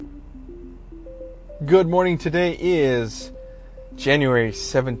Good morning. Today is January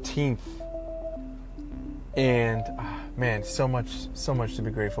 17th. And man, so much to be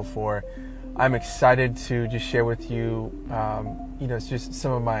grateful for. I'm excited to just share with you, it's just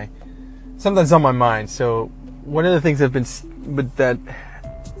something that's on my mind. So one of the things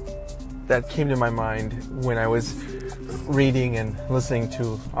that came to my mind when I was reading and listening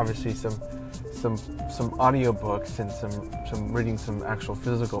to obviously some audiobooks and some reading some actual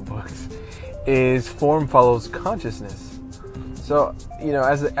physical books is form follows consciousness. So,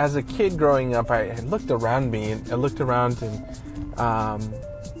 as a kid growing up, I looked around me and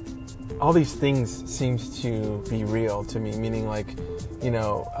all these things seems to be real to me, meaning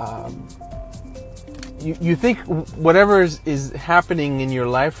you think whatever is happening in your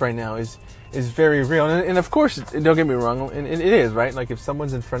life right now is very real. And of course, don't get me wrong, and it is, right? Like if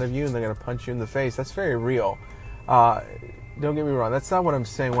someone's in front of you and they're going to punch you in the face, that's very real. Don't get me wrong. That's not what I'm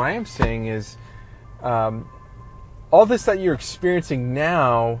saying. What I am saying is all this that you're experiencing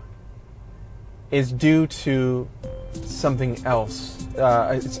now is due to something else.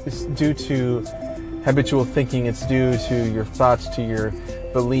 It's due to habitual thinking. It's due to your thoughts, to your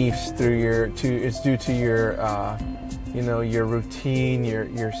beliefs, it's due to your your routine,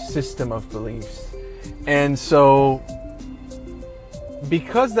 your system of beliefs. And so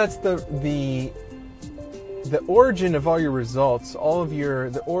because that's the origin of all your results,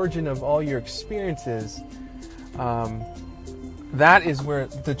 the origin of all your experiences, that is where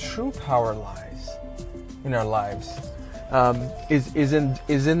the true power lies in our lives. Is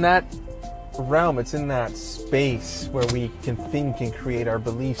in that realm. It's in that space where we can think and create our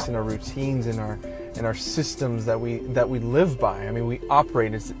beliefs and our routines and our systems that we live by. I mean, we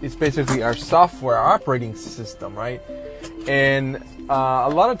operate. It's basically our software, our operating system, right? And a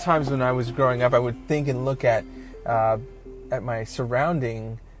lot of times when I was growing up, I would think and look at my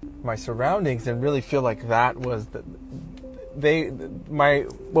surroundings and really feel like that was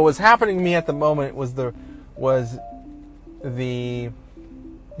what was happening to me at the moment was the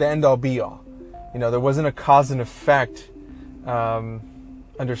end all be all. There wasn't a cause and effect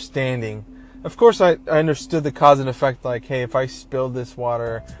understanding. Of course, I understood the cause and effect, like, hey, if I spill this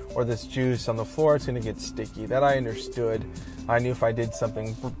water or this juice on the floor, it's going to get sticky. That I understood. I knew if I did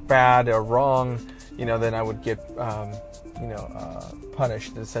something bad or wrong, then I would get,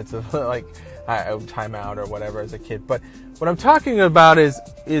 punished in the sense of like I would time out or whatever as a kid. But what I'm talking about is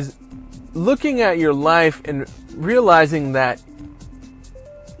looking at your life and realizing that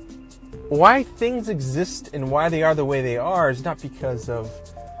why things exist and why they are the way they are is not because of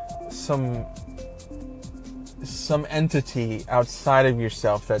some entity outside of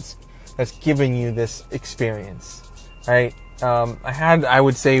yourself that's giving you this experience, right? I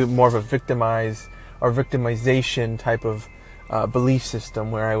would say more of a victimization type of belief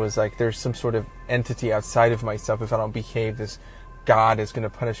system where I was like, there's some sort of entity outside of myself. If I don't behave, this God is going to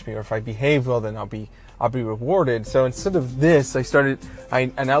punish me, or if I behave well, then I'll be rewarded. So instead of this, I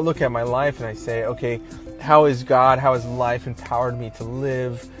now look at my life and I say, okay, how is God, how has life empowered me to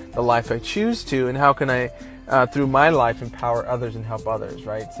live the life I choose to, and how can I, through my life, empower others and help others,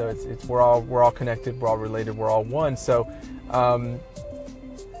 right? So we're all connected, we're all related, we're all one. So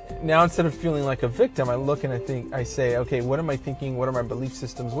now instead of feeling like a victim, I look and I say, okay, what am I thinking? What are my belief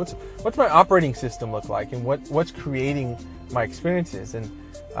systems? What's my operating system look like, and what's creating my experiences? And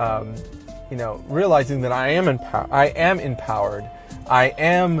realizing that I am empowered, I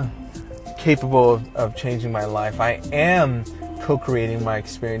am capable of changing my life, I am co-creating my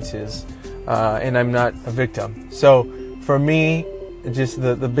experiences, and I'm not a victim. So for me, just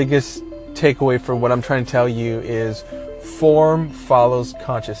the biggest takeaway for what I'm trying to tell you is form follows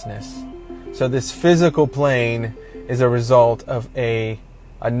consciousness. So this physical plane is a result of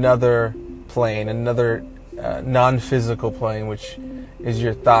another plane, another non-physical plane, which is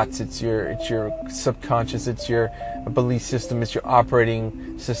your thoughts, it's your subconscious, it's your belief system, it's your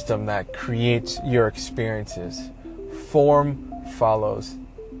operating system that creates your experiences. Form follows.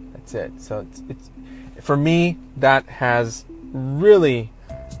 That's it. So it's for me, that has really,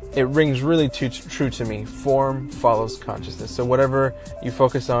 it rings really true to me. Form follows consciousness. So whatever you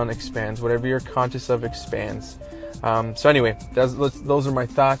focus on expands. Whatever you're conscious of expands. So anyway, those are my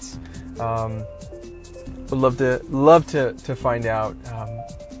thoughts. Would love to find out,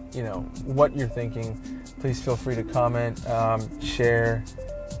 what you're thinking. Please feel free to comment, share,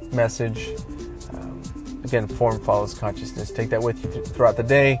 message. Again, form follows consciousness. Take that with you throughout the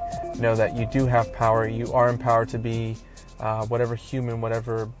day. Know that you do have power. You are empowered to be whatever human,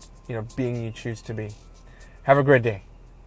 whatever being you choose to be. Have a great day.